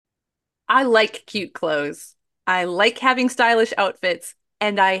I like cute clothes. I like having stylish outfits,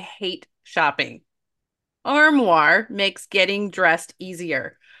 and I hate shopping. Armoire makes getting dressed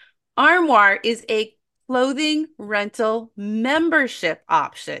easier. Armoire is a clothing rental membership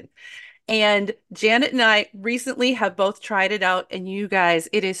option. And Janet and I recently have both tried it out, and you guys,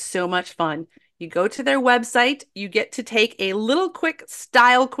 it is so much fun. You go to their website, you get to take a little quick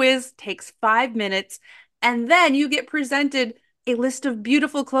style quiz, takes 5 minutes, and then you get presented a list of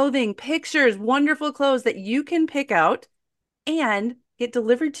beautiful clothing, pictures, wonderful clothes that you can pick out and get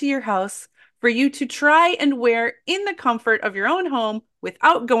delivered to your house for you to try and wear in the comfort of your own home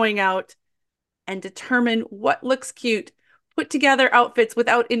without going out and determine what looks cute, put together outfits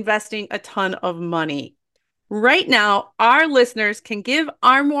without investing a ton of money. Right now, our listeners can give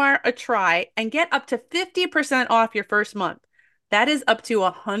Armoire a try and get up to 50% off your first month. That is up to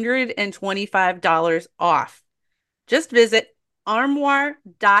 $125 off. Just visit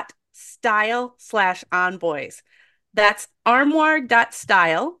armoire.style/onboys. That's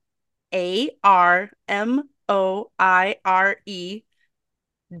armoire.style,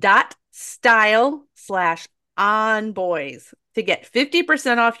 ARMOIRE.style/onboys to get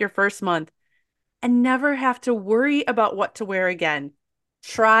 50% off your first month and never have to worry about what to wear again.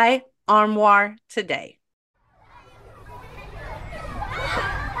 Try Armoire today.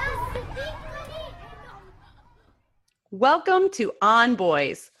 Welcome to On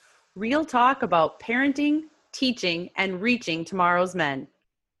Boys, real talk about parenting, teaching, and reaching tomorrow's men.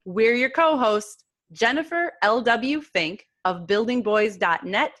 We're your co-hosts, Jennifer L.W. Fink of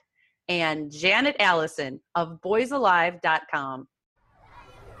buildingboys.net and Janet Allison of boysalive.com.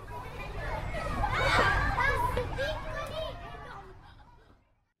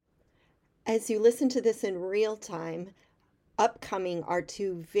 As you listen to this in real time, upcoming are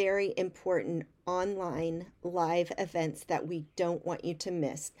two very important online live events that we don't want you to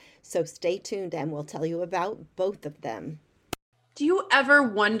miss. So stay tuned and we'll tell you about both of them. Do you ever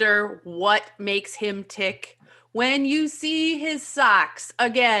wonder what makes him tick? When you see his socks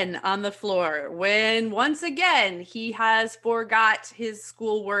again on the floor, when once again he has forgot his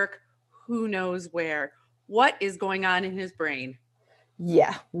schoolwork, who knows where? What is going on in his brain?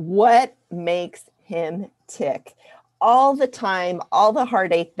 Yeah, what makes him tick? All the time, all the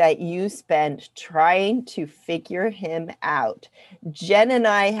heartache that you spend trying to figure him out. Jen and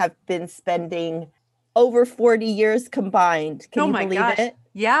I have been spending over 40 years combined. Can you believe it?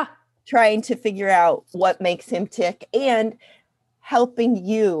 Yeah. Trying to figure out what makes him tick and helping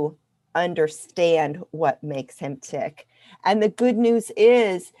you understand what makes him tick. And the good news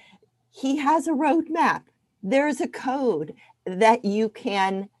is he has a roadmap. There's a code that you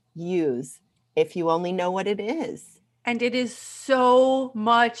can use if you only know what it is. And it is so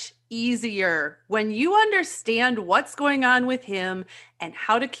much easier when you understand what's going on with him and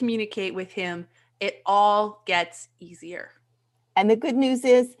how to communicate with him. It all gets easier. And the good news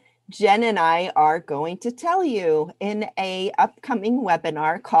is Jen and I are going to tell you in an upcoming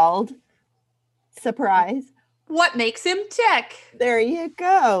webinar called Surprise, What Makes Him Tick? There you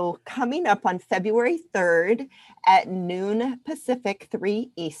go. Coming up on February 3rd at noon Pacific,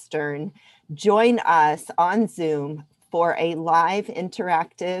 3 Eastern. Join us on Zoom for a live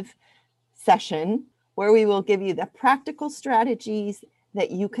interactive session where we will give you the practical strategies that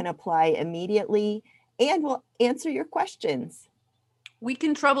you can apply immediately and we'll answer your questions. We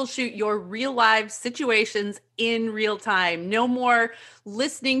can troubleshoot your real life situations in real time. No more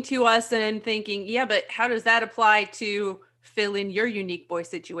listening to us and thinking, yeah, but how does that apply to fill in your unique boy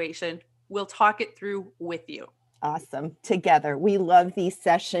situation? We'll talk it through with you. Awesome. Together. We love these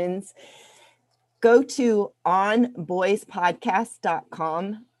sessions. Go to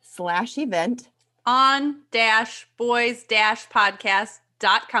onboyspodcast.com/event.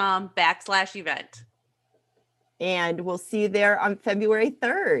 on-boys-podcast.com/event. And we'll see you there on February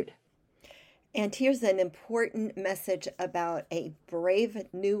 3rd. And here's an important message about a Brave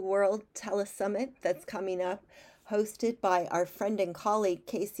New World Telesummit that's coming up, hosted by our friend and colleague,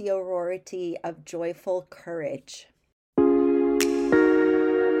 Casey O'Rourke of Joyful Courage.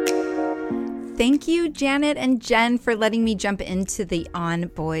 Thank you, Janet and Jen, for letting me jump into the On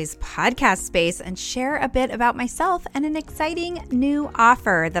Boys podcast space and share a bit about myself and an exciting new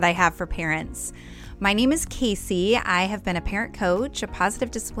offer that I have for parents. My name is Casey. I have been a parent coach, a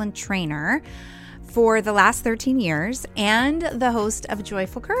positive discipline trainer for the last 13 years, and the host of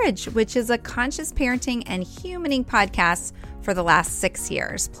Joyful Courage, which is a conscious parenting and humaning podcast for the last 6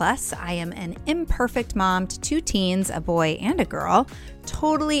 years. Plus, I am an imperfect mom to 2 teens, a boy and a girl,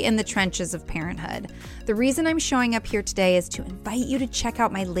 totally in the trenches of parenthood. The reason I'm showing up here today is to invite you to check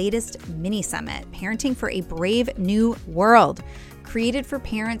out my latest mini summit, Parenting for a Brave New World. created for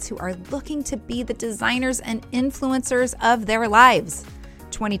parents who are looking to be the designers and influencers of their lives.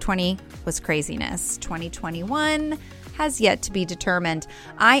 2020 was craziness. 2021 has yet to be determined.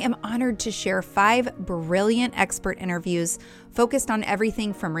 I am honored to share 5 brilliant expert interviews focused on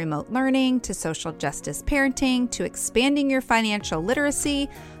everything from remote learning to social justice parenting to expanding your financial literacy,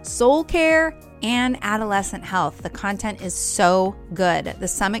 soul care, and adolescent health. The content is so good. The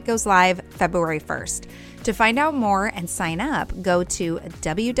summit goes live February 1st. To find out more and sign up, go to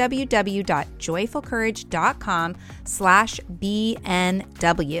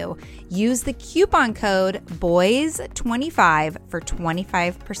www.joyfulcourage.com/BNW. Use the coupon code BOYS25 for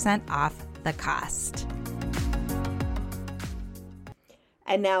 25% off the cost.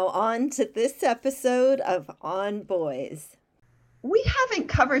 And now on to this episode of On Boys. We haven't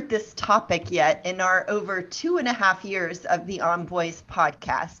covered this topic yet in our over 2.5 years of the On Boys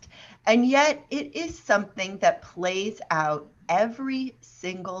podcast. And yet it is something that plays out every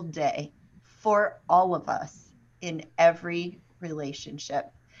single day for all of us in every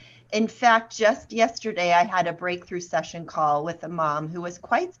relationship. In fact, just yesterday, I had a breakthrough session call with a mom who was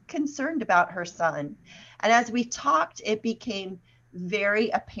quite concerned about her son. And as we talked, it became very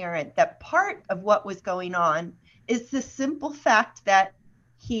apparent that part of what was going on is the simple fact that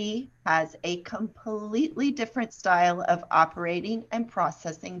he has a completely different style of operating and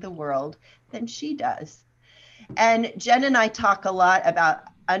processing the world than she does. And Jen and I talk a lot about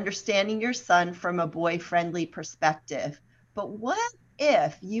understanding your son from a boy-friendly perspective. But what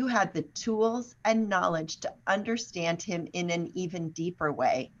if you had the tools and knowledge to understand him in an even deeper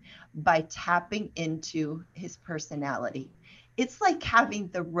way by tapping into his personality? It's like having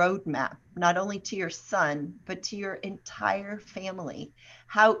the roadmap, not only to your son, but to your entire family,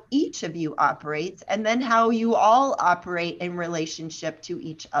 how each of you operates, and then how you all operate in relationship to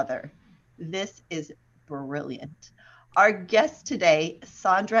each other. This is brilliant. Our guest today,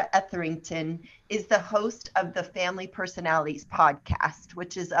 Sandra Etherington, is the host of the Family Personalities podcast,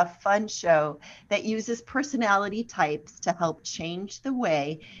 which is a fun show that uses personality types to help change the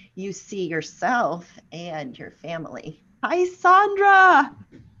way you see yourself and your family. Hi, Sandra.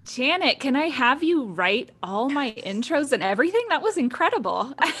 Janet, can I have you write all my intros and everything? That was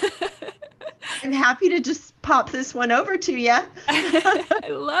incredible. I'm happy to just pop this one over to you. I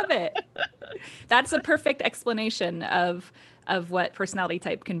love it. That's a perfect explanation of what personality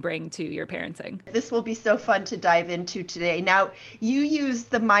type can bring to your parenting. This will be so fun to dive into today. Now, you use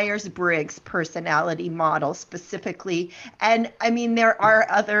the Myers-Briggs personality model specifically, and I mean, there are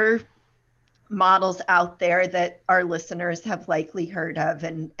other models out there that our listeners have likely heard of,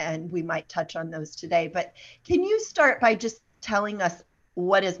 and we might touch on those today. But can you start by just telling us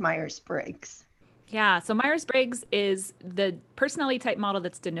what is Myers-Briggs? Yeah, so Myers-Briggs is the personality type model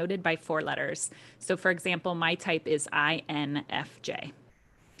that's denoted by 4 letters. So for example, my type is INFJ.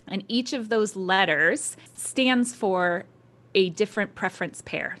 And each of those letters stands for a different preference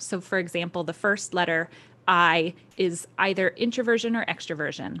pair. So for example, the first letter I is either introversion or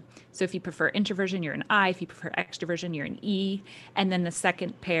extroversion. So if you prefer introversion, you're an I. If you prefer extroversion, you're an E. And then the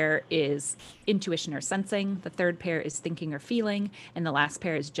second pair is intuition or sensing. The third pair is thinking or feeling. And the last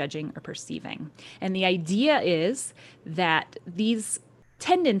pair is judging or perceiving. And the idea is that these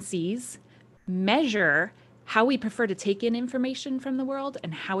tendencies measure how we prefer to take in information from the world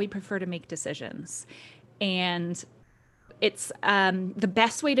and how we prefer to make decisions. And it's the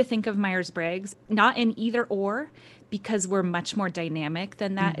best way to think of Myers-Briggs, not in either or, because we're much more dynamic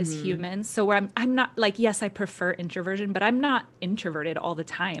than that as humans. So I'm not like, yes, I prefer introversion, but I'm not introverted all the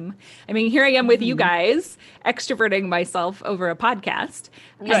time. I mean, here I am with you guys, extroverting myself over a podcast.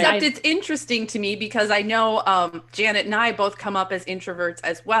 Except it's interesting to me because I know Janet and I both come up as introverts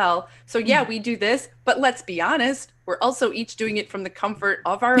as well. So yeah, we do this, but let's be honest, we're also each doing it from the comfort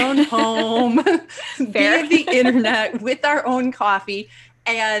of our own home, via the internet, with our own coffee.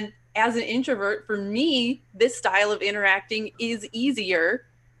 And as an introvert, for me, this style of interacting is easier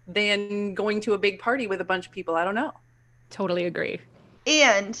than going to a big party with a bunch of people I don't know. Totally agree.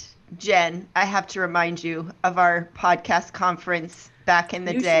 And Jen, I have to remind you of our podcast conference back in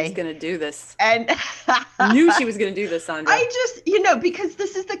the day. She was going to do this. And knew she was going to do this, Sandra. I just, because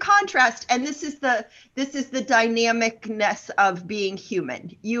this is the contrast and this is the dynamicness of being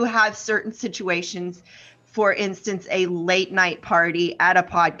human. You have certain situations, for instance, a late night party at a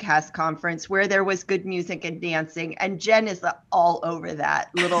podcast conference where there was good music and dancing. And Jen is all over that,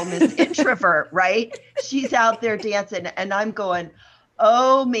 little Miss Introvert, right? She's out there dancing. And I'm going,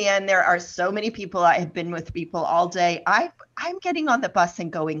 oh man, there are so many people. I have been with people all day. I'm getting on the bus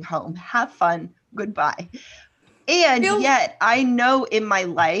and going home. Have fun. Goodbye. And yet I know in my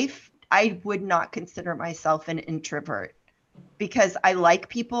life, I would not consider myself an introvert. because I like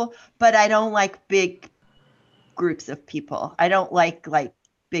people, but I don't like big groups of people. I don't like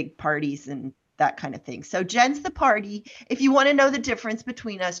big parties and that kind of thing. So Jen's the party. If you want to know the difference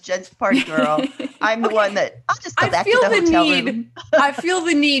between us, Jen's the party girl. I'm the one that I'll just go back to the hotel room. I feel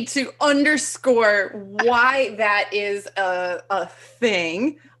the need to underscore why that is a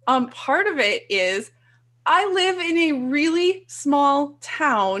thing. Part of it is I live in a really small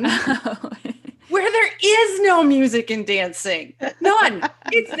town where there is no music and dancing. None.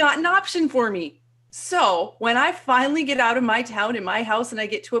 It's not an option for me. So when I finally get out of my town in my house and I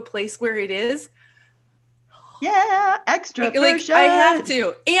get to a place where it is, yeah, extra version. I have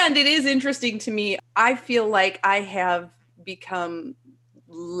to. And it is interesting to me. I feel like I have become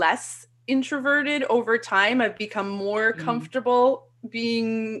less introverted over time. I've become more comfortable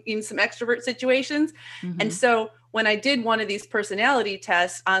being in some extrovert situations. And so when I did one of these personality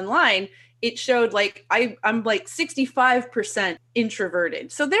tests online, it showed like I'm like 65%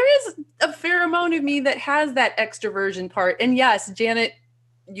 introverted. So there is a fair amount of me that has that extroversion part. And yes, Janet,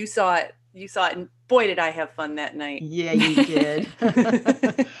 you saw it. And boy, did I have fun that night. Yeah, you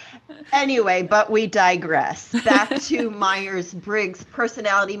did. Anyway, but we digress. Back to Myers-Briggs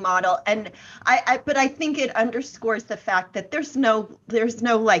personality model. And but I think it underscores the fact that there's no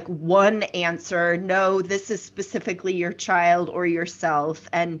like one answer. No, this is specifically your child or yourself.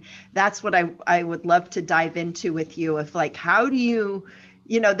 And that's what I would love to dive into with you, of like, how do you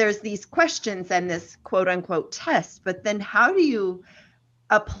there's these questions and this quote unquote test, but then how do you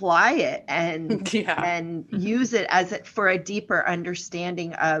apply it and use it for a deeper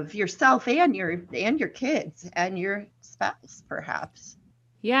understanding of yourself and your kids and your spouse, perhaps?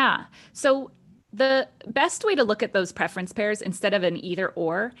 Yeah. So the best way to look at those preference pairs instead of an either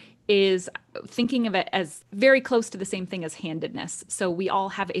or is thinking of it as very close to the same thing as handedness. So we all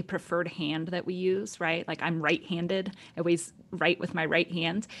have a preferred hand that we use, right? Like I'm right-handed. I always write with my right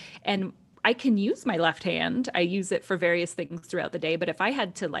hand. And I can use my left hand. I use it for various things throughout the day. But if I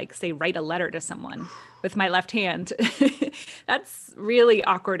had to say write a letter to someone with my left hand, that's really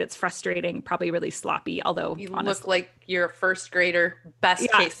awkward. It's frustrating, probably really sloppy. Although you look like you're a first grader,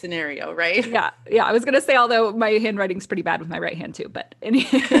 best case scenario, right? Yeah. I was going to say, although my handwriting's pretty bad with my right hand too, but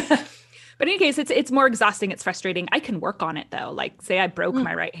But in any case, it's more exhausting. It's frustrating. I can work on it though. Like say I broke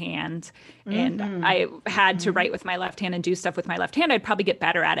my right hand and I had to write with my left hand and do stuff with my left hand, I'd probably get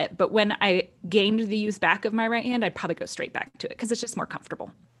better at it. But when I gained the use back of my right hand, I'd probably go straight back to it because it's just more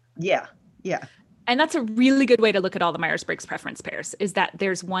comfortable. Yeah. Yeah. And that's a really good way to look at all the Myers-Briggs preference pairs, is that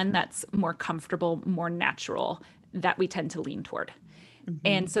there's one that's more comfortable, more natural, that we tend to lean toward.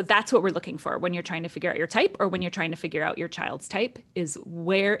 And so that's what we're looking for when you're trying to figure out your type, or when you're trying to figure out your child's type, is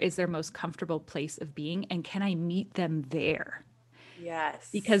where is their most comfortable place of being, and can I meet them there? Yes.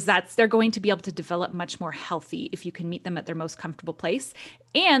 Because they're going to be able to develop much more healthy if you can meet them at their most comfortable place.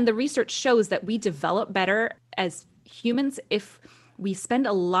 And the research shows that we develop better as humans if we spend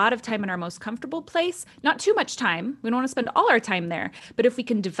a lot of time in our most comfortable place, not too much time. We don't want to spend all our time there. But if we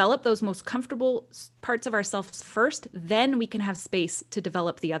can develop those most comfortable parts of ourselves first, then we can have space to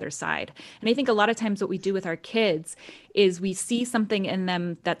develop the other side. And I think a lot of times what we do with our kids is we see something in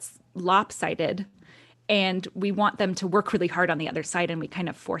them that's lopsided and we want them to work really hard on the other side, and we kind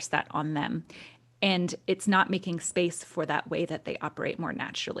of force that on them. And it's not making space for that way that they operate more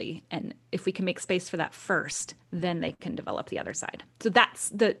naturally. And if we can make space for that first, then they can develop the other side. So that's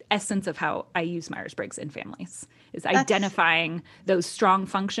the essence of how I use Myers-Briggs in families, is identifying those strong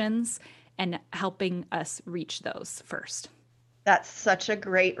functions and helping us reach those first. That's such a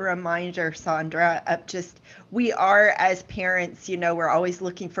great reminder, Sandra, of just, we are as parents, we're always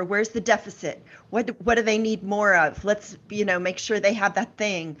looking for, where's the deficit? What do they need more of? Let's, make sure they have that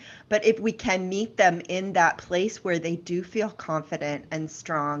thing. But if we can meet them in that place where they do feel confident and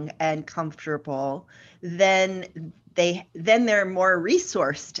strong and comfortable, then they're more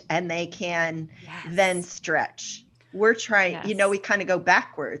resourced and they can then stretch. We're trying, we kind of go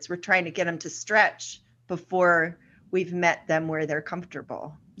backwards. We're trying to get them to stretch before we've met them where they're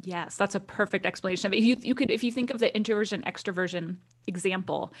comfortable. Yes, that's a perfect explanation of it. If you think of the introversion extroversion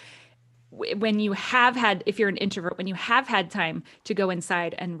example, if you're an introvert, when you have had time to go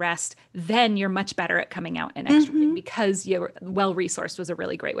inside and rest, then you're much better at coming out and extroverting because you're well-resourced, was a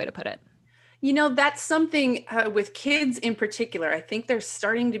really great way to put it. That's something with kids in particular. I think there's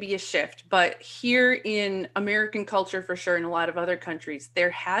starting to be a shift, but here in American culture, for sure, in a lot of other countries,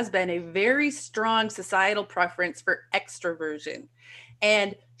 there has been a very strong societal preference for extroversion.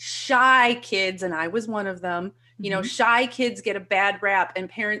 And shy kids, and I was one of them, shy kids get a bad rap, and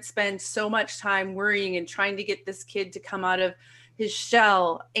parents spend so much time worrying and trying to get this kid to come out of his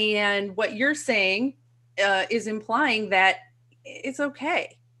shell. And what you're saying is implying that it's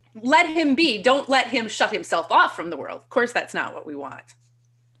okay. Let him be. Don't let him shut himself off from the world. Of course, that's not what we want.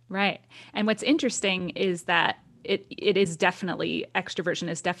 Right. And what's interesting is that it is definitely, extroversion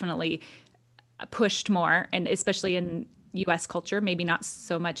is definitely pushed more, and especially in US culture, maybe not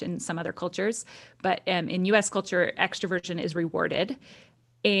so much in some other cultures, but in US culture, extroversion is rewarded.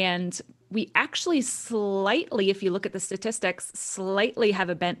 And we actually slightly, if you look at the statistics, slightly have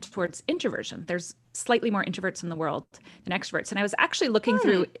a bent towards introversion. There's slightly more introverts in the world than extroverts. And I was actually looking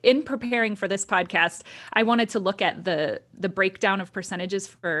through, in preparing for this podcast, I wanted to look at the breakdown of percentages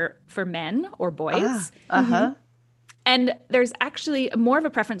for men or boys. And there's actually more of a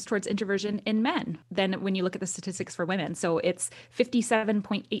preference towards introversion in men than when you look at the statistics for women. So it's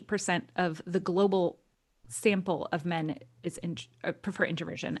 57.8% of the global sample of men is prefer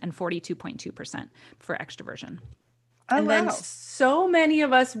introversion, and 42.2% for extroversion. And then so many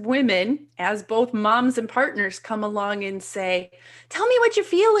of us women, as both moms and partners, come along and say, tell me what you're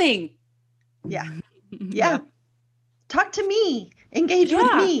feeling. Yeah. Talk to me. Engage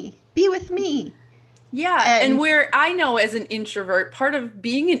with me. Be with me. Yeah. And where I know as an introvert, part of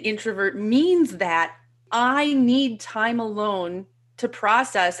being an introvert means that I need time alone to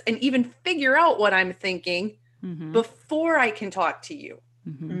process and even figure out what I'm thinking before I can talk to you.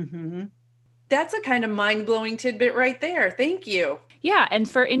 That's a kind of mind-blowing tidbit right there. Thank you. Yeah. And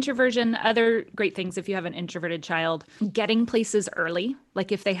for introversion, other great things, if you have an introverted child, getting places early,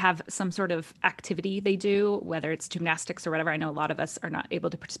 like if they have some sort of activity they do, whether it's gymnastics or whatever. I know a lot of us are not able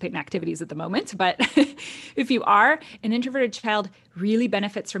to participate in activities at the moment, but if you are, an introverted child really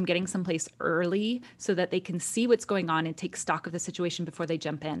benefits from getting someplace early so that they can see what's going on and take stock of the situation before they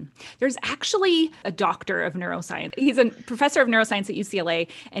jump in. There's actually a doctor of neuroscience. He's a professor of neuroscience at UCLA,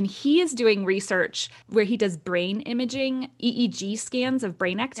 and he is doing research where he does brain imaging, EEG scans of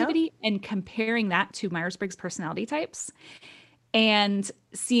brain activity, and comparing that to Myers-Briggs personality types and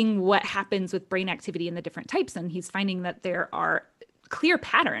seeing what happens with brain activity in the different types. And he's finding that there are clear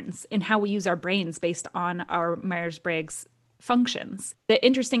patterns in how we use our brains based on our Myers-Briggs functions. The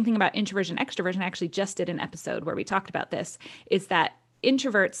interesting thing about introversion, extroversion, I actually just did an episode where we talked about this, is that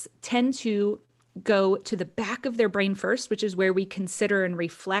introverts tend to go to the back of their brain first, which is where we consider and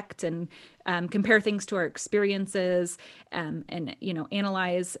reflect and compare things to our experiences, and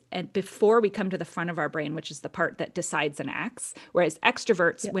analyze, and before we come to the front of our brain, which is the part that decides and acts. Whereas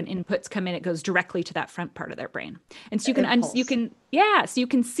extroverts, when inputs come in, it goes directly to that front part of their brain. And so you can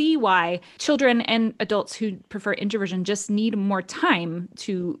see why children and adults who prefer introversion just need more time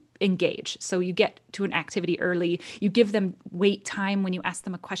to engage. So you get to an activity early, you give them wait time when you ask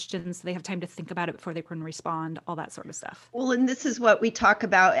them a question so they have time to think about it before they can respond, all that sort of stuff. Well, and this is what we talk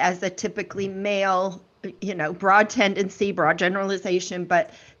about as a typically male, broad tendency, broad generalization, but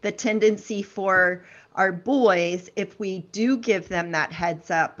the tendency for our boys, if we do give them that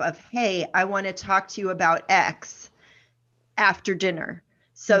heads up of, hey, I want to talk to you about X after dinner.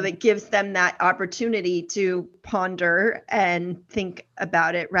 So that gives them that opportunity to ponder and think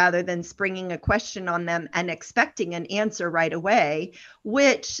about it rather than springing a question on them and expecting an answer right away,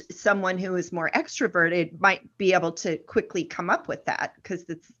 which someone who is more extroverted might be able to quickly come up with that because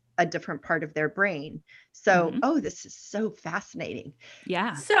it's a different part of their brain. So, this is so fascinating.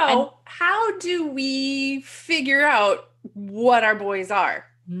 Yeah. So how do we figure out what our boys are?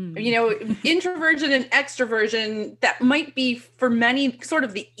 Introversion and extroversion, that might be for many sort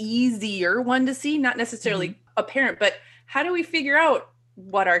of the easier one to see, not necessarily apparent, but how do we figure out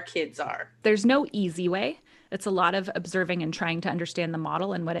what our kids are? There's no easy way. It's a lot of observing and trying to understand the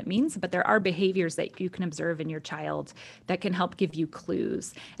model and what it means, but there are behaviors that you can observe in your child that can help give you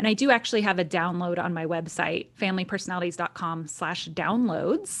clues. And I do actually have a download on my website,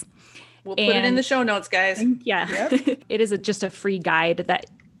 familypersonalities.com/downloads. We'll put it in the show notes, guys. Yeah. It is just a free guide that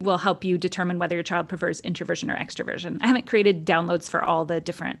will help you determine whether your child prefers introversion or extroversion. I haven't created downloads for all the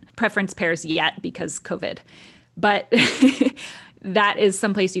different preference pairs yet because COVID, but that is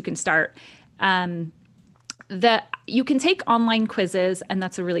someplace you can start. You can take online quizzes, and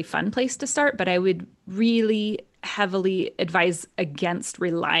that's a really fun place to start, but I would really heavily advise against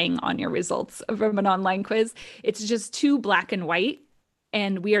relying on your results from an online quiz. It's just too black and white.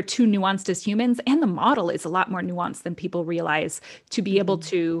 And we are too nuanced as humans, and the model is a lot more nuanced than people realize to be able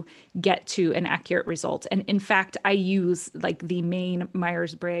to get to an accurate result. And in fact, I use like the main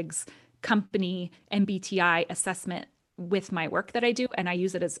Myers-Briggs company MBTI assessment with my work that I do. And I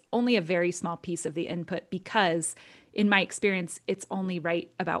use it as only a very small piece of the input because in my experience, it's only right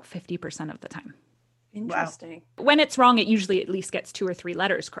about 50% of the time. Interesting. When it's wrong, it usually at least gets 2 or 3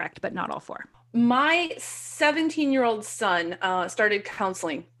 letters correct, but not all 4. My 17-year-old son started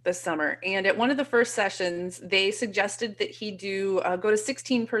counseling this summer. And at one of the first sessions, they suggested that he go to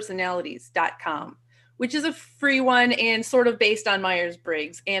 16personalities.com, which is a free one and sort of based on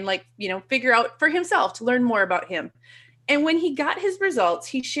Myers-Briggs, and figure out for himself to learn more about him. And when he got his results,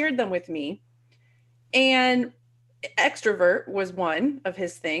 he shared them with me. And extrovert was one of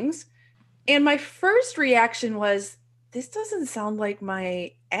his things. And my first reaction was, this doesn't sound like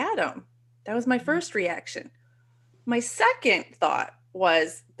my Adam. That was my first reaction. My second thought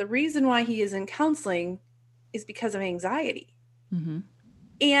was, the reason why he is in counseling is because of anxiety. Mm-hmm.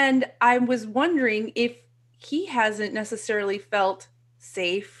 And I was wondering if he hasn't necessarily felt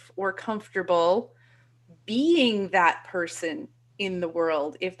safe or comfortable being that person in the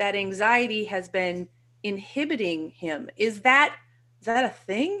world, if that anxiety has been inhibiting him. Is that a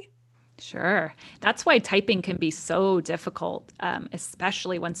thing? Sure. That's why typing can be so difficult,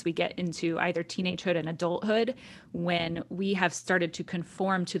 especially once we get into either teenagehood and adulthood, when we have started to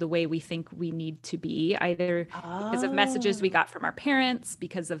conform to the way we think we need to be, either because of messages we got from our parents,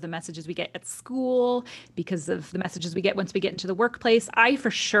 because of the messages we get at school, because of the messages we get once we get into the workplace. I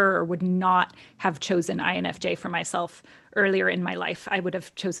for sure would not have chosen INFJ for myself earlier in my life. I would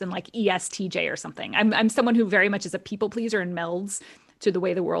have chosen like ESTJ or something. I'm someone who very much is a people pleaser and melds to the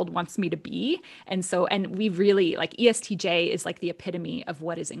way the world wants me to be. And we really, like, ESTJ is like the epitome of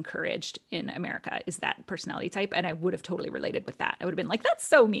what is encouraged in America, is that personality type. And I would have totally related with that. I would have been like, that's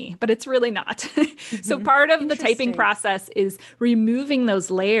so me, but it's really not. So part of the typing process is removing those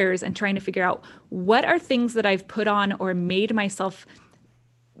layers and trying to figure out what are things that I've put on or made myself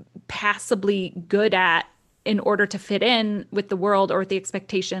passably good at in order to fit in with the world or with the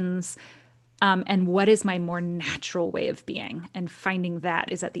expectations. And what is my more natural way of being? And finding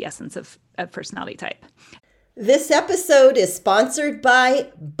that is at the essence of personality type. This episode is sponsored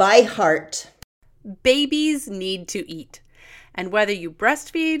by ByHeart. Babies need to eat. And whether you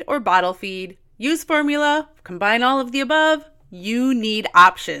breastfeed or bottle feed, use formula, combine all of the above, you need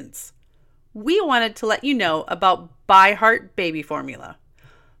options. We wanted to let you know about ByHeart baby formula.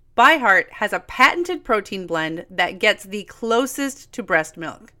 ByHeart has a patented protein blend that gets the closest to breast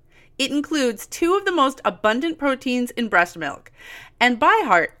milk. It includes 2 of the most abundant proteins in breast milk. And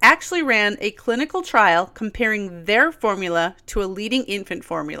ByHeart actually ran a clinical trial comparing their formula to a leading infant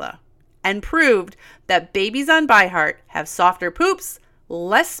formula and proved that babies on ByHeart have softer poops,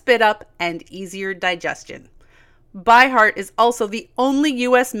 less spit up, and easier digestion. ByHeart is also the only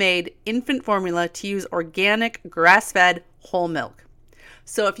US-made infant formula to use organic, grass-fed whole milk.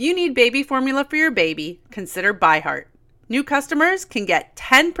 So if you need baby formula for your baby, consider ByHeart. New customers can get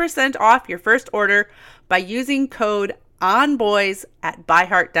 10% off your first order by using code ONBOYS at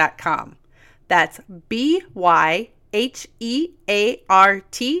byheart.com. That's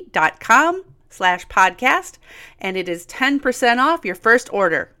BYHEART.com/podcast, and it is 10% off your first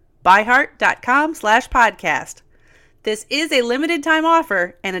order. byheart.com/podcast. This is a limited time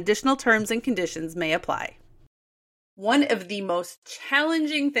offer, and additional terms and conditions may apply. One of the most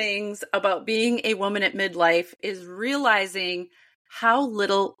challenging things about being a woman at midlife is realizing how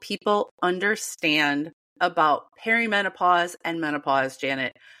little people understand about perimenopause and menopause,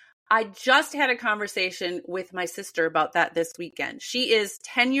 Janet. I just had a conversation with my sister about that this weekend. She is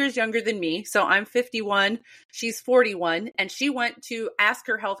 10 years younger than me, so I'm 51, she's 41, and she went to ask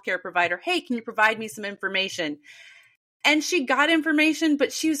her healthcare provider, hey, can you provide me some information? And she got information,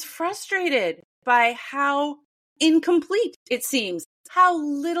 but she was frustrated by how incomplete it seems, how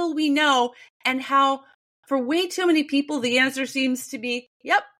little we know, and how for way too many people the answer seems to be,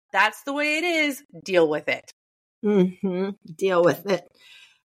 yep, that's the way it is, deal with it. Deal with it.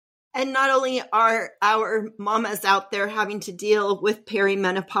 And not only are our mamas out there having to deal with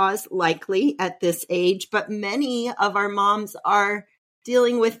perimenopause likely at this age, but many of our moms are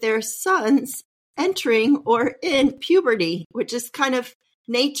dealing with their sons entering or in puberty, which is kind of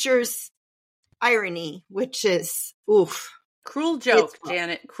nature's irony, which is, oof. Cruel joke,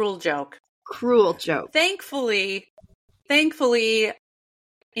 Janet. Cruel joke. Cruel joke. Thankfully,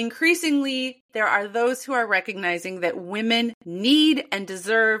 increasingly, there are those who are recognizing that women need and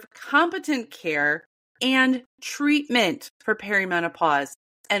deserve competent care and treatment for perimenopause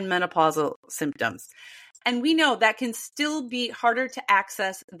and menopausal symptoms. And we know that can still be harder to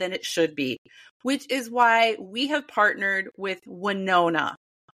access than it should be, which is why we have partnered with Winona.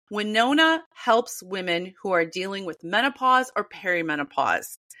 Winona helps women who are dealing with menopause or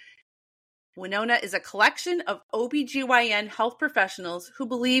perimenopause. Winona is a collection of OBGYN health professionals who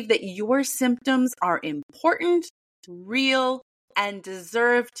believe that your symptoms are important, real, and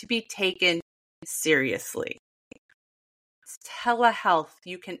deserve to be taken seriously. Telehealth.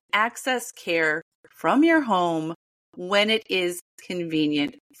 You can access care from your home when it is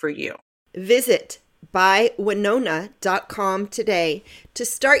convenient for you. Visit bywinona.com today to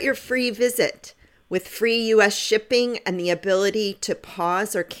start your free visit. With free U.S. shipping and the ability to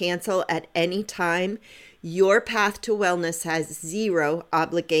pause or cancel at any time, your path to wellness has zero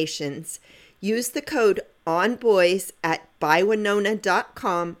obligations. Use the code ONBOYS at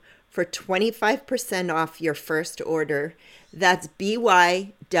bywinona.com for 25% off your first order. That's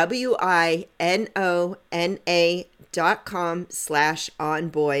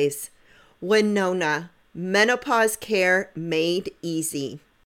bywinona.com/onboys. Winona, menopause care made easy.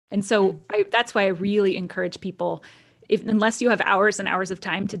 And so that's why I really encourage people, unless you have hours and hours of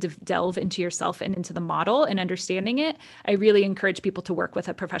time to delve into yourself and into the model and understanding it, I really encourage people to work with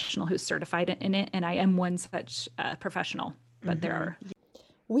a professional who's certified in it. And I am one such professional, but there are.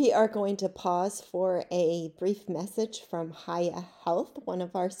 We are going to pause for a brief message from Hiya Health, one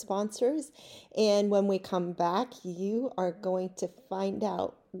of our sponsors. And when we come back, you are going to find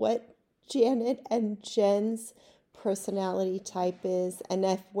out what Janet and Jen's personality type is and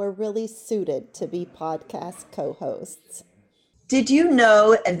if we're really suited to be podcast co-hosts. Did you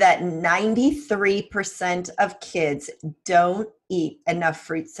know that 93% of kids don't eat enough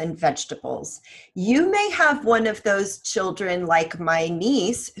fruits and vegetables? You may have one of those children like my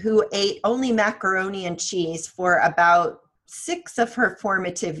niece who ate only macaroni and cheese for about 6 of her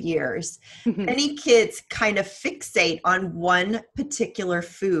formative years. Many kids kind of fixate on one particular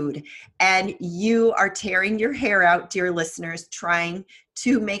food, and you are tearing your hair out, dear listeners, trying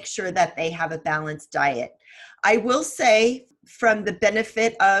to make sure that they have a balanced diet. I will say, from the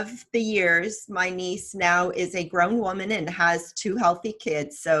benefit of the years, my niece now is a grown woman and has 2 healthy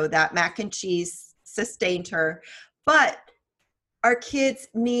kids, so that mac and cheese sustained her. But our kids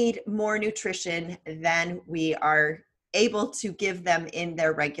need more nutrition than we are able to give them in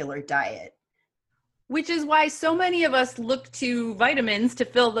their regular diet. Which is why so many of us look to vitamins to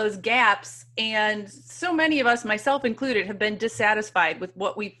fill those gaps. And so many of us, myself included, have been dissatisfied with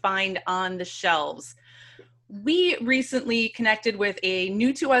what we find on the shelves. We recently connected with a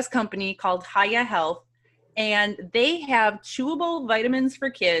new to us company called Hiya Health, and they have chewable vitamins for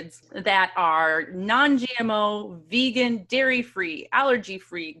kids that are non-GMO, vegan, dairy-free,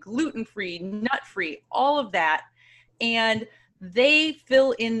 allergy-free, gluten-free, nut-free, all of that. And they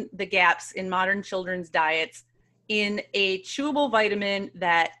fill in the gaps in modern children's diets in a chewable vitamin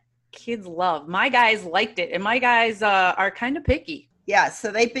that kids love. My guys liked it, and my guys are kind of picky. Yeah,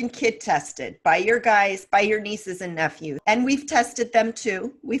 so they've been kid tested by your guys, by your nieces and nephews. And we've tested them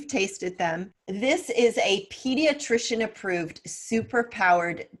too. We've tasted them. This is a pediatrician approved, super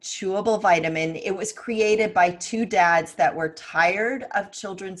powered, chewable vitamin. It was created by 2 dads that were tired of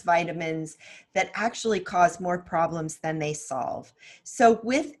children's vitamins that actually cause more problems than they solve. So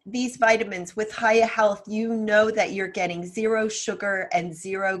with these vitamins, with Hiya Health, you know that you're getting 0 sugar and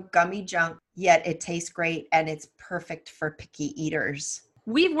 0 gummy junk, yet it tastes great and it's perfect for picky eaters.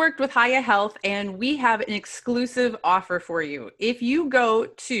 We've worked with Hiya Health, and we have an exclusive offer for you. If you go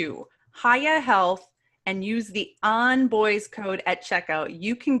to Hiya Health and use the ONBOYS code at checkout,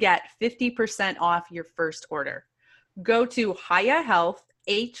 you can get 50% off your first order. Go to Hiya Health,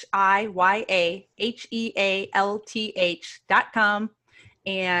 HIYAHEALTH.com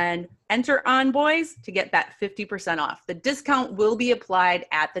and enter ONBOYS to get that 50% off. The discount will be applied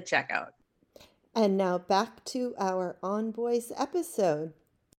at the checkout. And now back to our ONBOYS episode.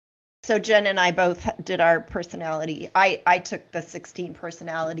 So Jen and I both did our personality. I took the 16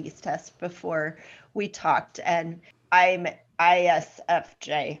 personalities test before we talked, and I'm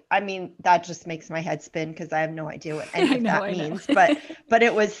ISFJ. I mean, that just makes my head spin because I have no idea what any of that means. But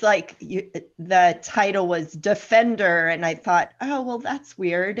it was like the title was Defender, and I thought, oh, well, that's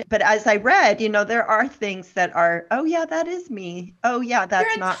weird. But as I read, there are things that are, oh yeah, that is me. Oh yeah,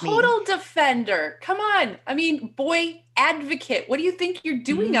 that's not me. You're a total defender. Come on. I mean, boy advocate. What do you think you're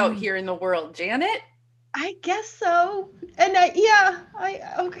doing out here in the world, Janet? I guess so. And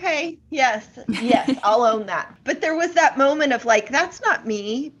okay. Yes, I'll own that. But there was that moment of like, that's not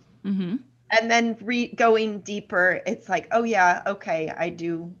me. Mm-hmm. And then going deeper, it's like, oh yeah, okay, I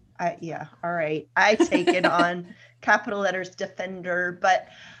do. Yeah, all right. I take it on capital letters Defender. But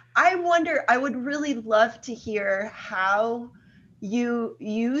I wonder, I would really love to hear how you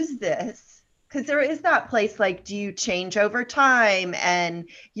use this. Because there is that place like, do you change over time and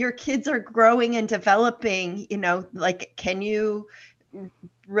your kids are growing and developing, like, can you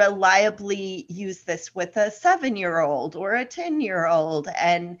reliably use this with a 7-year-old or a 10-year-old?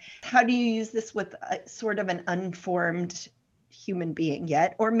 And how do you use this with sort of an unformed human being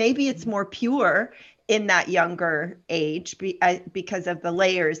yet, or maybe it's more pure in that younger age because of the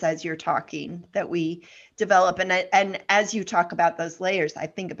layers, as you're talking, that we develop. And as you talk about those layers, I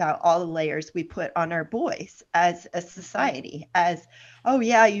think about all the layers we put on our boys as a society, as, oh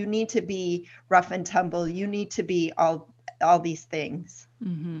yeah, you need to be rough and tumble, you need to be all these things.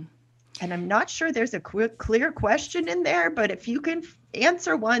 Mm-hmm. And I'm not sure there's a clear question in there, but if you can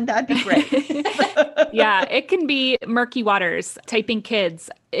answer one, that'd be great. Yeah, it can be murky waters, typing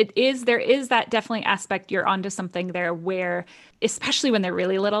kids. There is that definitely aspect. You're onto something there where, especially when they're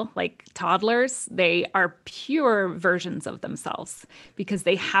really little, like toddlers, they are pure versions of themselves because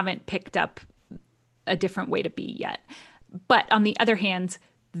they haven't picked up a different way to be yet. But on the other hand,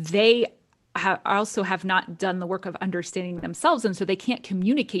 they also have not done the work of understanding themselves. And so they can't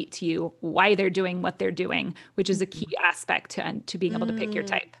communicate to you why they're doing what they're doing, which is a key aspect to being able to pick your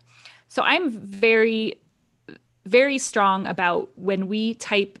type. So I'm very, very strong about when we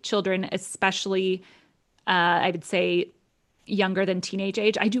type children, especially, I would say younger than teenage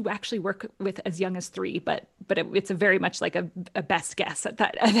age. I do actually work with as young as 3, but it's a very much like a best guess at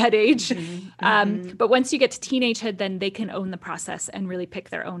that age. Mm-hmm. But once you get to teenagehood, then they can own the process and really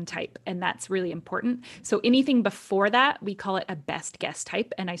pick their own type. And that's really important. So anything before that, we call it a best guess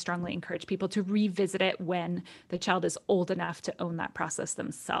type. And I strongly encourage people to revisit it when the child is old enough to own that process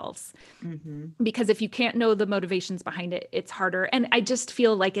themselves. Mm-hmm. Because if you can't know the motivations behind it, it's harder. And I just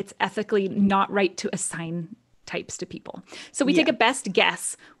feel like it's ethically not right to assign types to people. So we take a best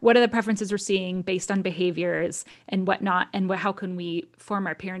guess. What are the preferences we're seeing based on behaviors and whatnot? And how can we form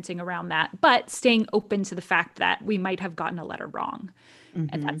our parenting around that? But staying open to the fact that we might have gotten a letter wrong. Mm-hmm.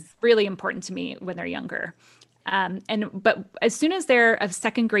 And that's really important to me when they're younger. But as soon as they're of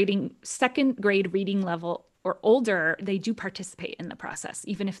second grade reading level or older, they do participate in the process,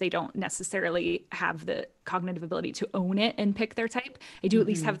 even if they don't necessarily have the cognitive ability to own it and pick their type. I do at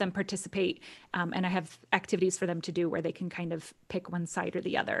least have them participate, and I have activities for them to do where they can kind of pick one side or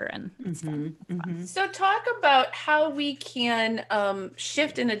the other, and it's fun. So talk about how we can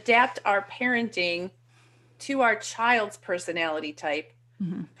shift and adapt our parenting to our child's personality type.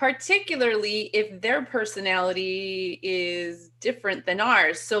 Mm-hmm. Particularly if their personality is different than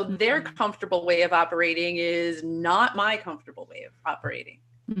ours. So their comfortable way of operating is not my comfortable way of operating.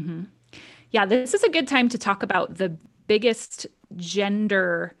 Mm-hmm. Yeah, this is a good time to talk about the biggest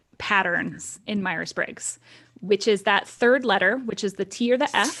gender patterns in Myers-Briggs, which is that third letter, which is the T or the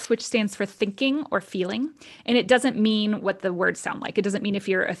F, which stands for thinking or feeling. And it doesn't mean what the words sound like. It doesn't mean if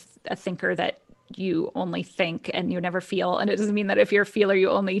you're a thinker that you only think and you never feel. And it doesn't mean that if you're a feeler, you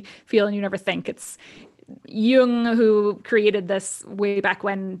only feel and you never think. It's Jung who created this way back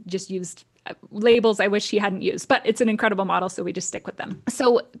when, just used labels I wish he hadn't used, but it's an incredible model, so we just stick with them.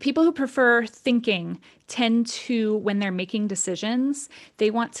 So people who prefer thinking tend to, when they're making decisions,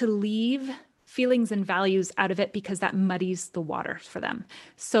 they want to leave feelings and values out of it because that muddies the water for them.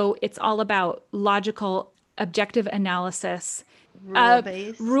 So it's all about logical, objective analysis,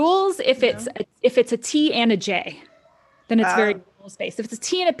 rules. If it's a T and a J, then it's very rules based. If it's a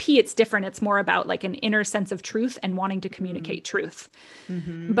T and a P, it's different. It's more about like an inner sense of truth and wanting to communicate truth.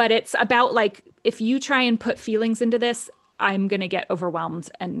 Mm-hmm. But it's about like, if you try and put feelings into this, I'm going to get overwhelmed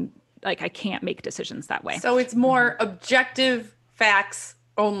and like I can't make decisions that way. So it's more objective facts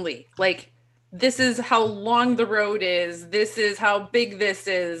only. Like, this is how long the road is. This is how big this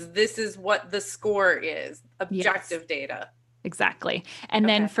is. This is what the score is. Objective data. Exactly. And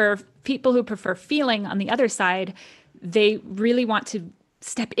then for people who prefer feeling on the other side, they really want to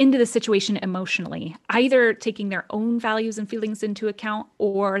step into the situation emotionally, either taking their own values and feelings into account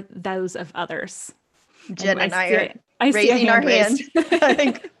or those of others. Jen and I are raising our hands. I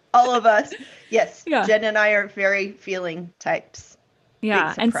think all of us. Yes. Yeah. Jen and I are very feeling types.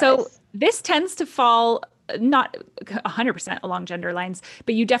 Yeah. And so this tends to fall not 100% along gender lines,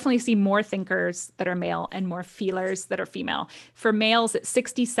 but you definitely see more thinkers that are male and more feelers that are female. For males, it's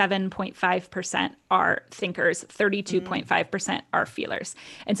 67.5% are thinkers, 32.5% are feelers.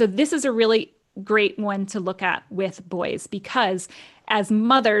 And so this is a really great one to look at with boys, because as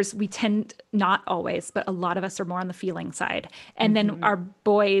mothers, we tend, not always, but a lot of us are more on the feeling side. And then our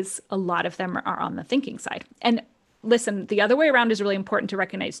boys, a lot of them are on the thinking side. And listen, the other way around is really important to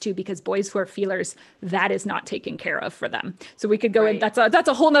recognize too, because boys who are feelers, that is not taken care of for them. So we could go in, that's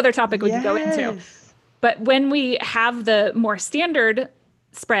a whole nother topic we could go into. But when we have the more standard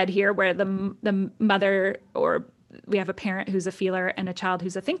spread here, where the mother, or we have a parent who's a feeler and a child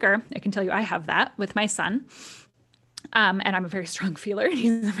who's a thinker, I can tell you I have that with my son. And I'm a very strong feeler and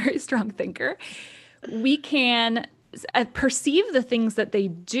he's a very strong thinker. We can perceive the things that they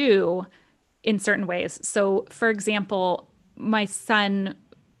do in certain ways. So for example, my son,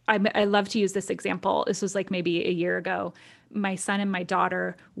 I love to use this example. This was like maybe a year ago. My son and my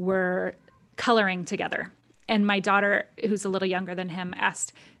daughter were coloring together. And my daughter, who's a little younger than him,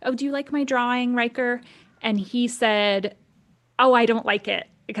 asked, "Oh, do you like my drawing, Riker?" And he said, "Oh, I don't like it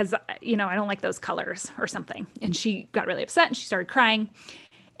because, I don't like those colors," or something. And she got really upset and she started crying.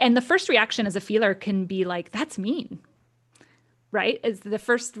 And the first reaction as a feeler can be like, "That's mean." Right? Is the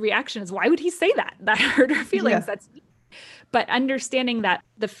first reaction is, why would he say that? That hurt her feelings. Yeah. That's mean. But understanding that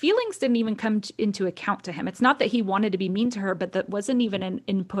the feelings didn't even come into account to him. It's not that he wanted to be mean to her, but that wasn't even an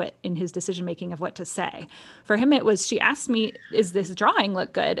input in his decision making of what to say. For him, it was, she asked me, "Is this drawing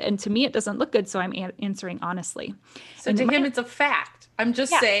look good?" And to me, it doesn't look good. So I'm answering honestly. So And to him, it's a fact. I'm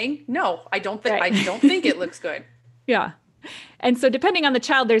just saying, no, I don't think Right. I don't think it looks good. Yeah. And so depending on the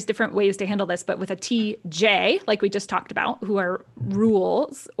child, there's different ways to handle this. But with a TJ, like we just talked about, who are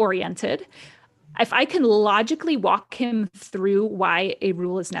rules oriented, if I can logically walk him through why a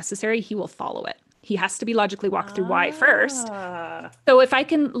rule is necessary, he will follow it. He has to be logically walked through why first. So if I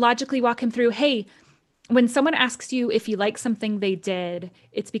can logically walk him through, hey, when someone asks you if you like something they did,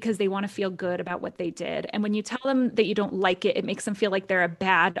 it's because they want to feel good about what they did. And when you tell them that you don't like it, it makes them feel like they're a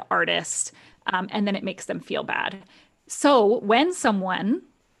bad artist. And then it makes them feel bad. So when someone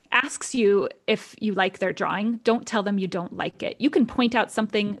asks you if you like their drawing, don't tell them you don't like it. You can point out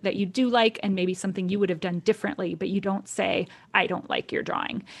something that you do like and maybe something you would have done differently, but you don't say, "I don't like your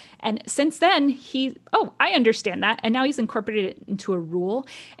drawing." And since then, I understand that. And now he's incorporated it into a rule.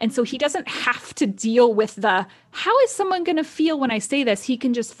 And so he doesn't have to deal with how is someone going to feel when I say this? He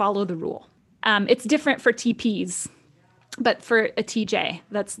can just follow the rule. It's different for TPs, but for a TJ,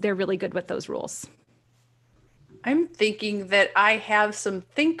 they're really good with those rules. I'm thinking that I have some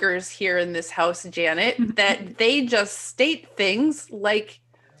thinkers here in this house, Janet, that they just state things like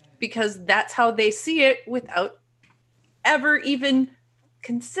because that's how they see it without ever even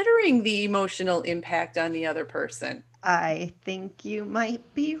considering the emotional impact on the other person. I think you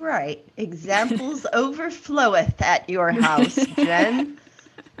might be right. Examples overfloweth at your house, Jen.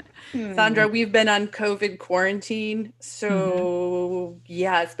 Sandra, we've been on COVID quarantine, so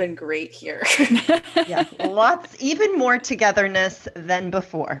yeah, it's been great here. Yeah, even more togetherness than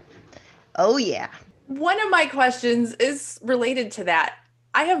before. Oh, yeah. One of my questions is related to that.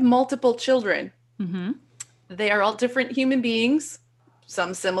 I have multiple children. Mm-hmm. They are all different human beings,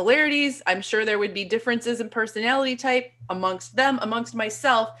 some similarities. I'm sure there would be differences in personality type amongst them, amongst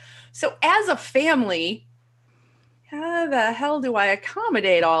myself. So as a family, how the hell do I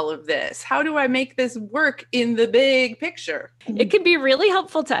accommodate all of this? How do I make this work in the big picture? It can be really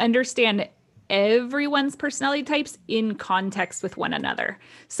helpful to understand everyone's personality types in context with one another.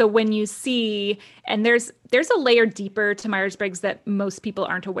 So when you see, and there's a layer deeper to Myers-Briggs that most people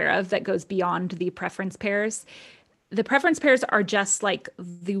aren't aware of that goes beyond the preference pairs. The preference pairs are just like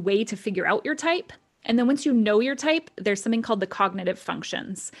the way to figure out your type. And then once you know your type, there's something called the cognitive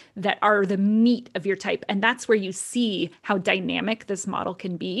functions that are the meat of your type. And that's where you see how dynamic this model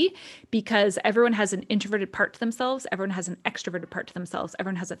can be, because everyone has an introverted part to themselves. Everyone has an extroverted part to themselves.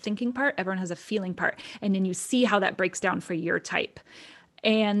 Everyone has a thinking part. Everyone has a feeling part. And then you see how that breaks down for your type.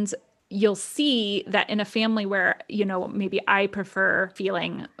 And you'll see that in a family where, maybe I prefer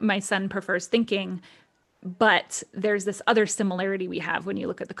feeling, my son prefers thinking, but there's this other similarity we have when you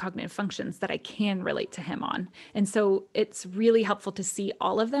look at the cognitive functions that I can relate to him on. And so it's really helpful to see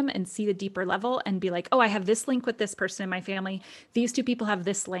all of them and see the deeper level and be like, oh, I have this link with this person in my family. These two people have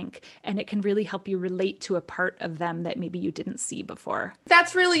this link. And it can really help you relate to a part of them that maybe you didn't see before.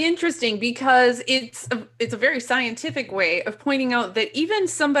 That's really interesting because it's a very scientific way of pointing out that even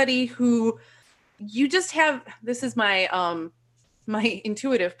somebody who you just have, this is my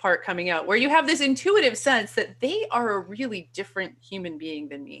intuitive part coming out, where you have this intuitive sense that they are a really different human being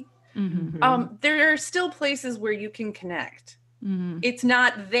than me. Mm-hmm. There are still places where you can connect. Mm-hmm. It's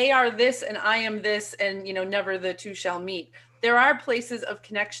not they are this and I am this and never the two shall meet. There are places of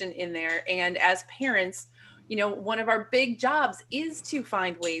connection in there, and as parents, one of our big jobs is to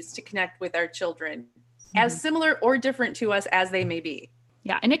find ways to connect with our children, as similar or different to us as they may be.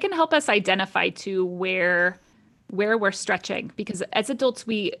 Yeah, and it can help us identify to where we're stretching, because as adults,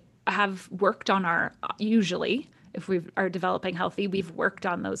 we have worked on usually, if we are developing healthy, we've worked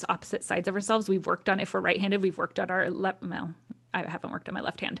on those opposite sides of ourselves. We've worked on, if we're right-handed, we've worked on our I haven't worked on my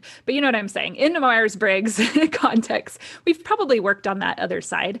left hand, but you know what I'm saying. In the Myers-Briggs context, we've probably worked on that other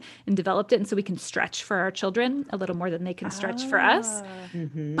side and developed it. And so we can stretch for our children a little more than they can stretch for us.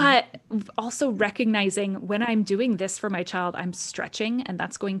 But also recognizing when I'm doing this for my child, I'm stretching and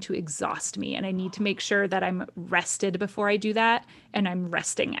that's going to exhaust me. And I need to make sure that I'm rested before I do that and I'm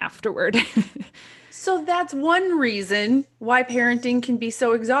resting afterward. So that's one reason why parenting can be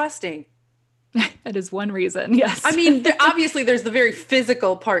so exhausting. That is one reason. Yes. I mean, obviously there's the very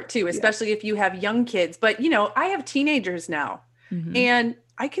physical part too, especially if you have young kids, but you know, I have teenagers now and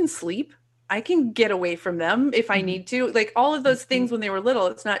I can sleep. I can get away from them if I need to. Like all of those things when they were little,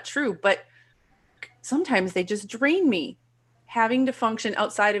 it's not true, but sometimes they just drain me. Having to function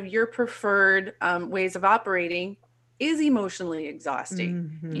outside of your preferred ways of operating is emotionally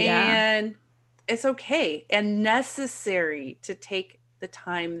exhausting. And it's okay and necessary to take the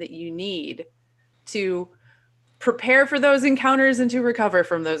time that you need to prepare for those encounters and to recover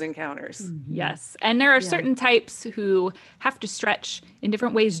from those encounters. Yes. And there are certain types who have to stretch in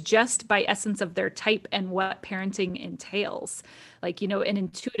different ways just by essence of their type and what parenting entails. Like, you know, an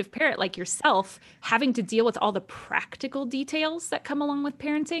intuitive parent like yourself having to deal with all the practical details that come along with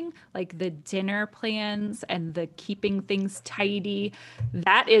parenting, like the dinner plans and the keeping things tidy.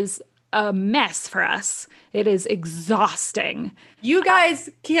 That is a mess for us. It is exhausting. You guys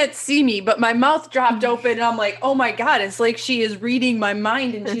can't see me, but my mouth dropped open and I'm like, oh my God, it's like she is reading my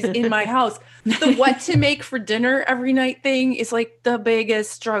mind and she's in my house. The what to make for dinner every night thing is like the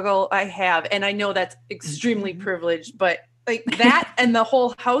biggest struggle I have. And I know that's extremely privileged, but like that and the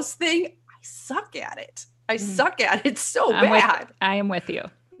whole house thing, I suck at it. I suck at it so bad. I am with you.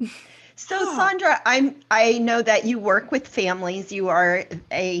 So Sandra, I know that you work with families. You are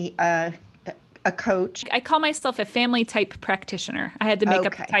a coach. I call myself a family type practitioner. I had to make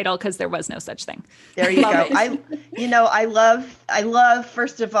up a title because there was no such thing. There you go. I love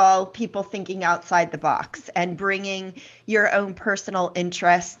first of all people thinking outside the box and bringing your own personal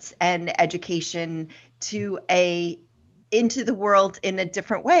interests and education into the world in a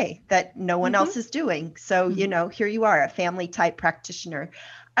different way that no one else is doing. So, you know, here you are, a family type practitioner.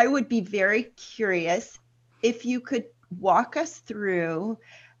 I would be very curious if you could walk us through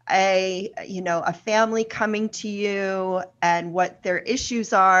a family coming to you and what their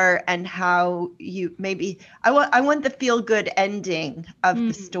issues are and how you I want the feel good ending of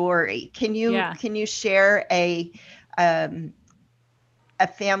the story. Can you share a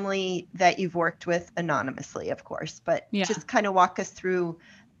family that you've worked with anonymously, of course, but just kind of walk us through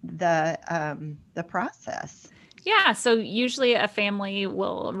the process? Yeah. So usually a family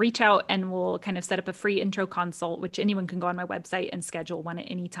will reach out and we'll kind of set up a free intro consult, which anyone can go on my website and schedule one at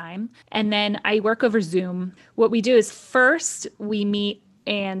any time. And then I work over Zoom. What we do is first we meet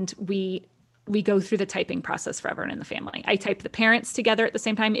and we go through the typing process for everyone in the family. I type the parents together at the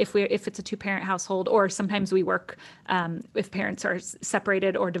same time if it's a 2-parent household, or sometimes we work if parents are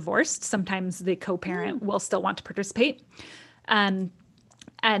separated or divorced. Sometimes the co-parent will still want to participate. And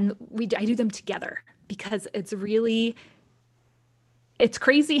I do them together. Because it's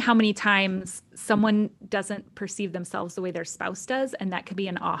crazy how many times someone doesn't perceive themselves the way their spouse does. And that could be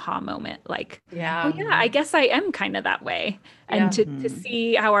an aha moment. Like, I guess I am kind of that way. And to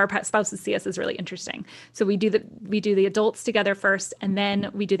see how our spouses see us is really interesting. So we do the adults together first, and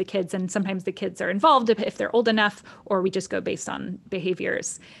then we do the kids. And sometimes the kids are involved if they're old enough, or we just go based on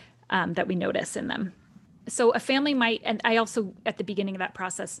behaviors that we notice in them. So a family might, and I also, at the beginning of that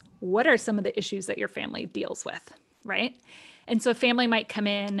process, what are some of the issues that your family deals with, right? And so a family might come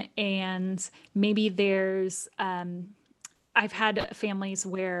in and maybe there's, I've had families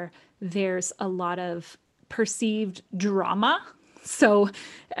where there's a lot of perceived drama. So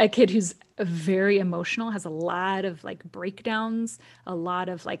a kid who's very emotional has a lot of like breakdowns, a lot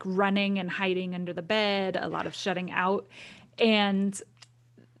of like running and hiding under the bed, a lot of shutting out. And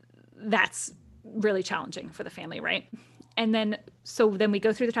that's really challenging for the family, right? And then we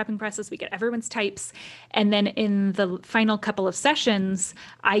go through the typing process, we get everyone's types. And then in the final couple of sessions,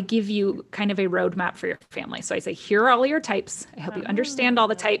 I give you kind of a roadmap for your family. So I say, here are all your types. I hope you understand all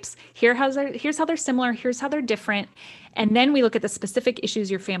the types. Here's how they're similar. Here's how they're different. And then we look at the specific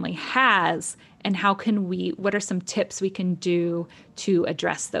issues your family has and what are some tips we can do to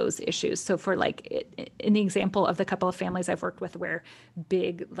address those issues. So for like, in the example of the couple of families I've worked with where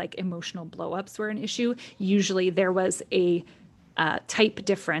big like emotional blowups were an issue, usually there was a type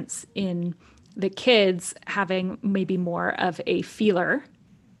difference in the kids having maybe more of a feeler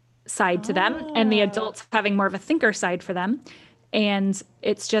side to them and the adults having more of a thinker side for them. And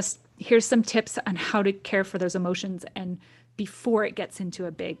it's just, here's some tips on how to care for those emotions and before it gets into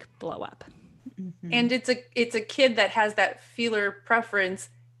a big blow up. And it's a kid that has that feeler preference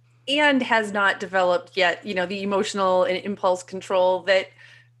and has not developed yet, the emotional and impulse control that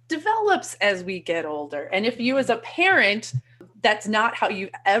develops as we get older. And if you as a parent, that's not how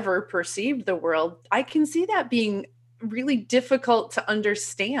you've ever perceived the world, I can see that being really difficult to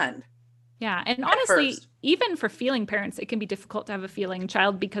understand. Yeah. And honestly, even for feeling parents, it can be difficult to have a feeling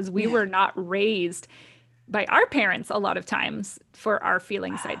child because we were not raised by our parents a lot of times for our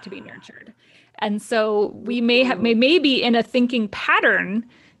feeling side to be nurtured. And so we may be in a thinking pattern,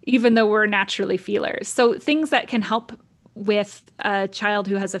 even though we're naturally feelers. So things that can help with a child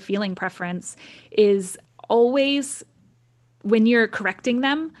who has a feeling preference is always, when you're correcting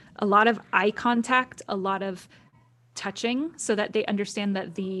them, a lot of eye contact, a lot of touching, so that they understand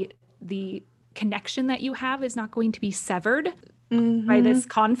that the connection that you have is not going to be severed by this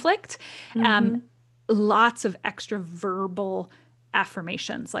conflict. Lots of extra verbal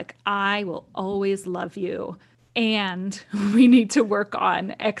affirmations, like, I will always love you, and we need to work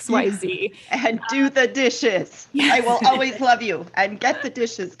on XYZ. And do the dishes. Yes. I will always love you, and get the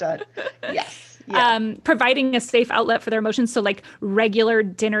dishes done. Yes. Yeah. Providing a safe outlet for their emotions. So like regular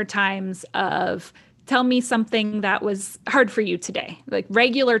dinner times of, tell me something that was hard for you today. Like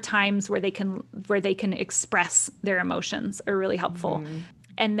regular times where they can express their emotions are really helpful.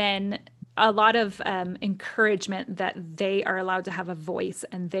 And then a lot of encouragement that they are allowed to have a voice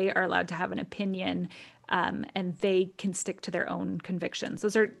and they are allowed to have an opinion, and they can stick to their own convictions.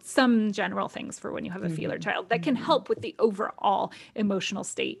 Those are some general things for when you have a feeler child that can help with the overall emotional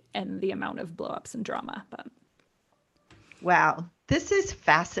state and the amount of blowups and drama. But wow, this is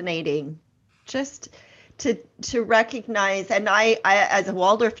fascinating. Just to recognize, and I as a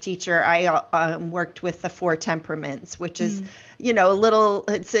Waldorf teacher, I worked with the 4 temperaments, which is,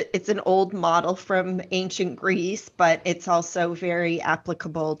 it's an old model from ancient Greece, but it's also very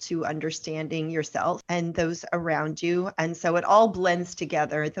applicable to understanding yourself and those around you. And so it all blends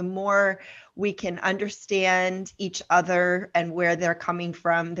together. The more we can understand each other and where they're coming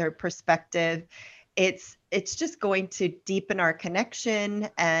from, their perspective, it's just going to deepen our connection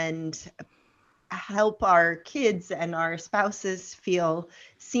and help our kids and our spouses feel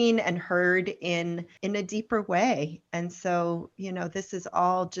seen and heard in a deeper way. And so, this is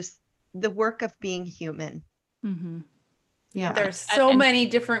all just the work of being human. Yeah. There's so many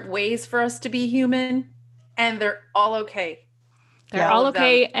different ways for us to be human, and they're all okay. They're all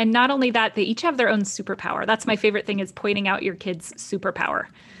okay. And not only that, they each have their own superpower. That's my favorite thing, is pointing out your kids' superpower.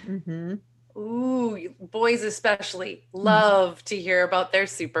 Ooh, boys especially love to hear about their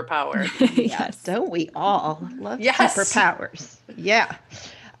superpower. Yes, don't we all love superpowers? Yeah.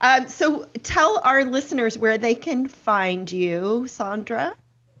 So tell our listeners where they can find you, Sandra.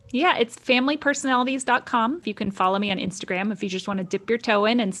 Yeah, it's familypersonalities.com. You can follow me on Instagram if you just want to dip your toe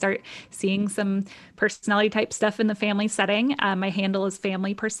in and start seeing some personality type stuff in the family setting. My handle is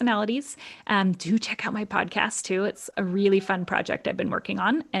Family Personalities. Do check out my podcast too. It's a really fun project I've been working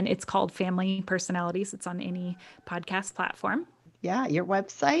on, and it's called Family Personalities. It's on any podcast platform. Yeah, your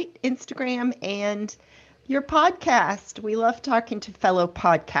website, Instagram, and your podcast. We love talking to fellow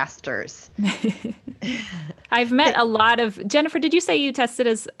podcasters. I've met a lot of, Jennifer, did you say you tested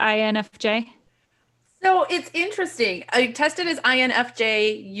as INFJ? So it's interesting. I tested as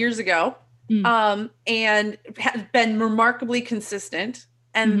INFJ years ago, and have been remarkably consistent.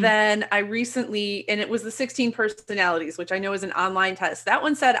 And then I recently, and it was the 16 personalities, which I know is an online test. That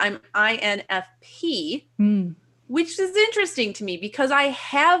one said I'm INFP, which is interesting to me because I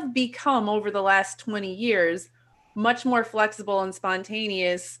have become, over the last 20 years, much more flexible and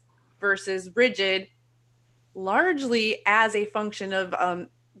spontaneous versus rigid, largely as a function of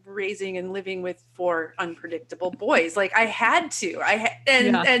raising and living with 4 unpredictable boys. Like I had to,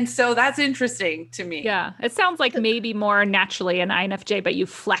 and so that's interesting to me. Yeah. It sounds like maybe more naturally an INFJ, but you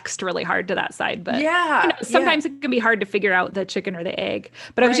flexed really hard to that side. But sometimes it can be hard to figure out the chicken or the egg.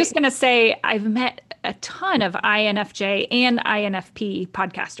 But I was just going to say, I've met a ton of INFJ and INFP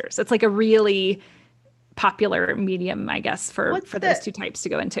podcasters. It's like a really popular medium, I guess, for those 2 types to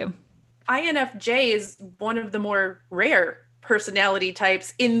go into. INFJ is one of the more rare personality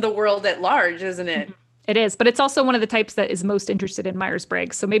types in the world at large, isn't it? It is, but it's also one of the types that is most interested in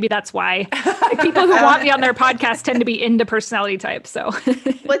Myers-Briggs. So maybe that's why people who want me on their podcast tend to be into personality types. So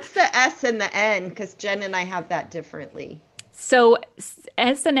what's the S and the N? Because Jen and I have that differently. So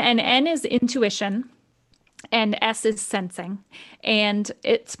S and N is intuition, and S is sensing, and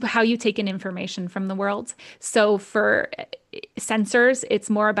it's how you take in information from the world. So for sensors, it's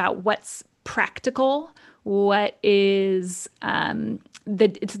more about what's practical, what is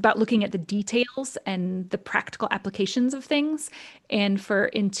it's about looking at the details and the practical applications of things. And for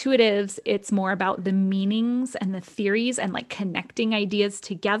intuitives, it's more about the meanings and the theories and like connecting ideas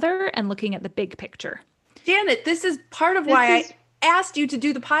together and looking at the big picture. Janet, this is part of why I asked you to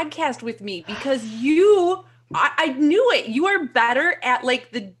do the podcast with me, because I knew it. You are better at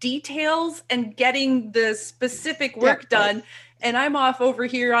like the details and getting the specific work done. And I'm off over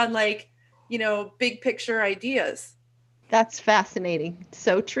here on like, big picture ideas. That's fascinating.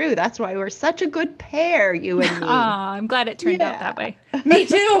 So true. That's why we're such a good pair, you and me. I'm glad it turned out that way. Me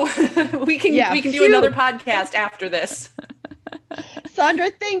too. we can do another podcast after this. Sandra,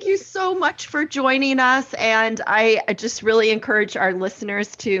 thank you so much for joining us. And I just really encourage our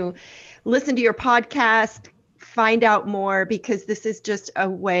listeners to listen to your podcast, find out more, because this is just a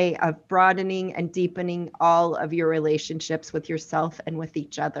way of broadening and deepening all of your relationships with yourself and with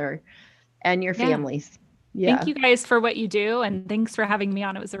each other and your families. Yeah. Thank you guys for what you do. And thanks for having me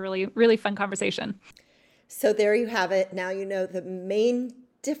on. It was a really, really fun conversation. So there you have it. Now you know the main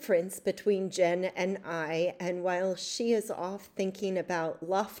difference between Jen and I. And while she is off thinking about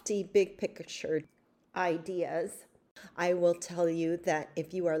lofty, big picture ideas, I will tell you that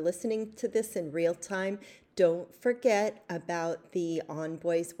if you are listening to this in real time, don't forget about the On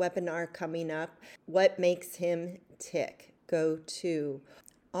Boys webinar coming up. What makes him tick? Go to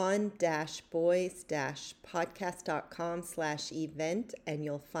on-boys-podcast.com/event and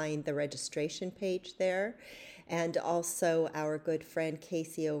you'll find the registration page there. And also our good friend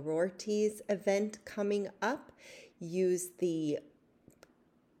Casey O'Rourke's event coming up. Use the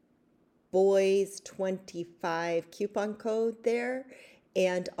Boys25 coupon code there,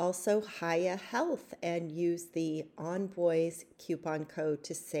 and also Haya Health, and use the On Boys coupon code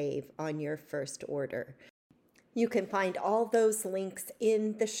to save on your first order. You can find all those links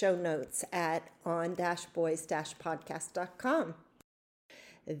in the show notes at on-boys-podcast.com.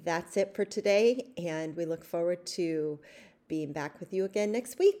 That's it for today, and we look forward to being back with you again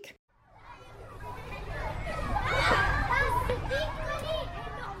next week.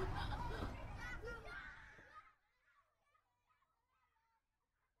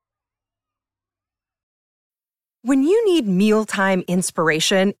 When you need mealtime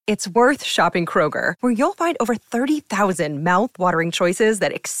inspiration, it's worth shopping Kroger, where you'll find over 30,000 mouth-watering choices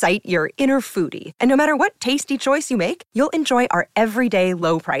that excite your inner foodie. And no matter what tasty choice you make, you'll enjoy our everyday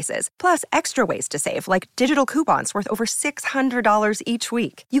low prices, plus extra ways to save, like digital coupons worth over $600 each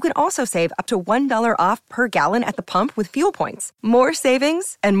week. You can also save up to $1 off per gallon at the pump with fuel points. More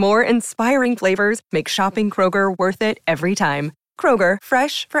savings and more inspiring flavors make shopping Kroger worth it every time. Kroger,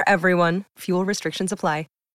 fresh for everyone. Fuel restrictions apply.